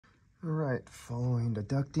All right, following the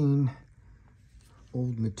ducting,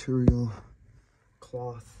 old material,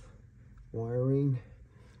 cloth wiring,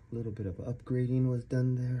 a little bit of upgrading was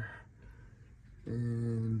done there.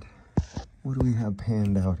 And what do we have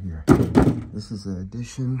panned out here? This is the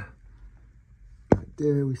addition. Right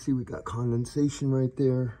there, we see we got condensation right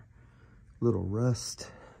there, little rust.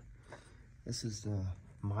 This is the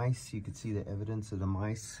mice. You can see the evidence of the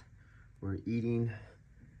mice were eating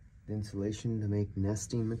the insulation to make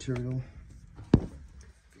nesting material.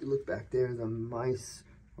 If you look back there, the mice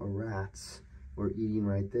or rats were eating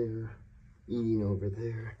right there, eating over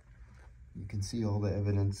there. You can see all the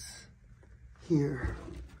evidence here.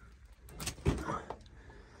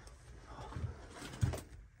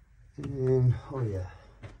 And oh yeah,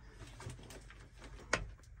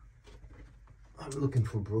 I'm looking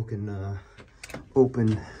for broken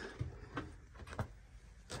open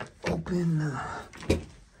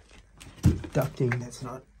ducting that's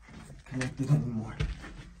not connected anymore.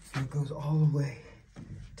 And it goes all the way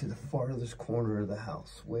to the farthest corner of the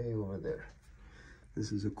house, way over there.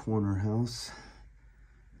 This is a corner house.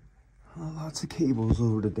 Lots of cables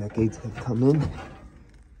over the decades have come in.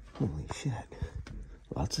 Holy shit,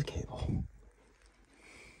 lots of cable.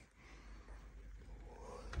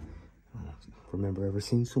 I don't remember ever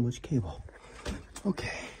seeing so much cable.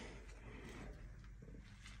 Okay.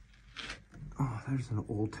 Oh, there's an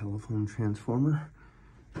old telephone transformer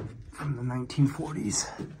from the 1940s.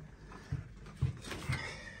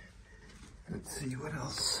 Let's see what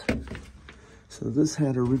else. So this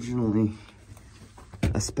had originally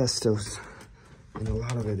asbestos, and a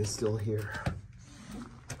lot of it is still here.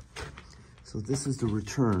 So this is the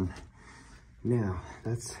return. Now,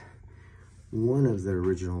 that's one of the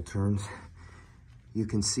original turns. You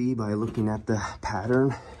can see by looking at the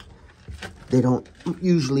pattern, they don't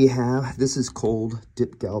usually have, this is cold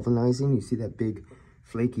dip galvanizing. You see that big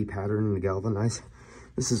flaky pattern in the galvanized.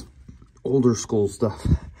 This is older school stuff.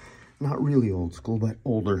 Not really old school, but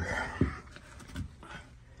older.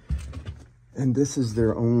 And this is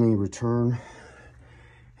their only return.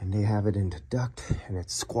 And they have it into duct, and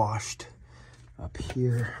it's squashed up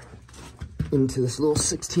here into this little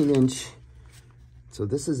 16-inch. So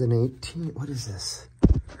this is an 18, what is this?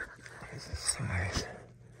 What is this size?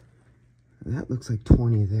 That looks like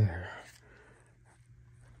 20 there.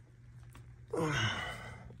 Well,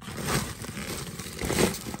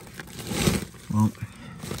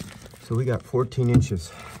 so we got 14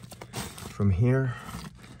 inches. From here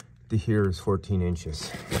to here is 14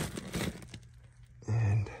 inches.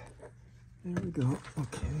 And there we go,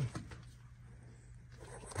 okay.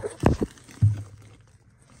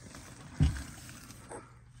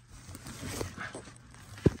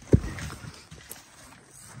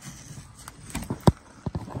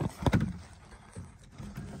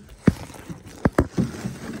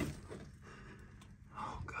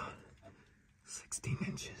 Oh God, 16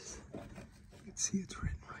 inches. You can see it's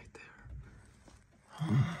written right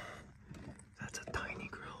there. That's a tiny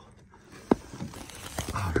grill.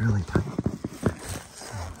 Oh, really tiny.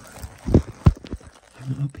 So,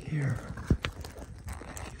 and up here,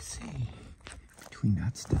 you see between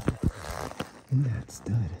that stud and that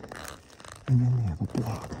stud, and then they have a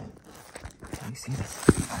block. Can you see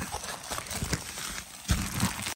this?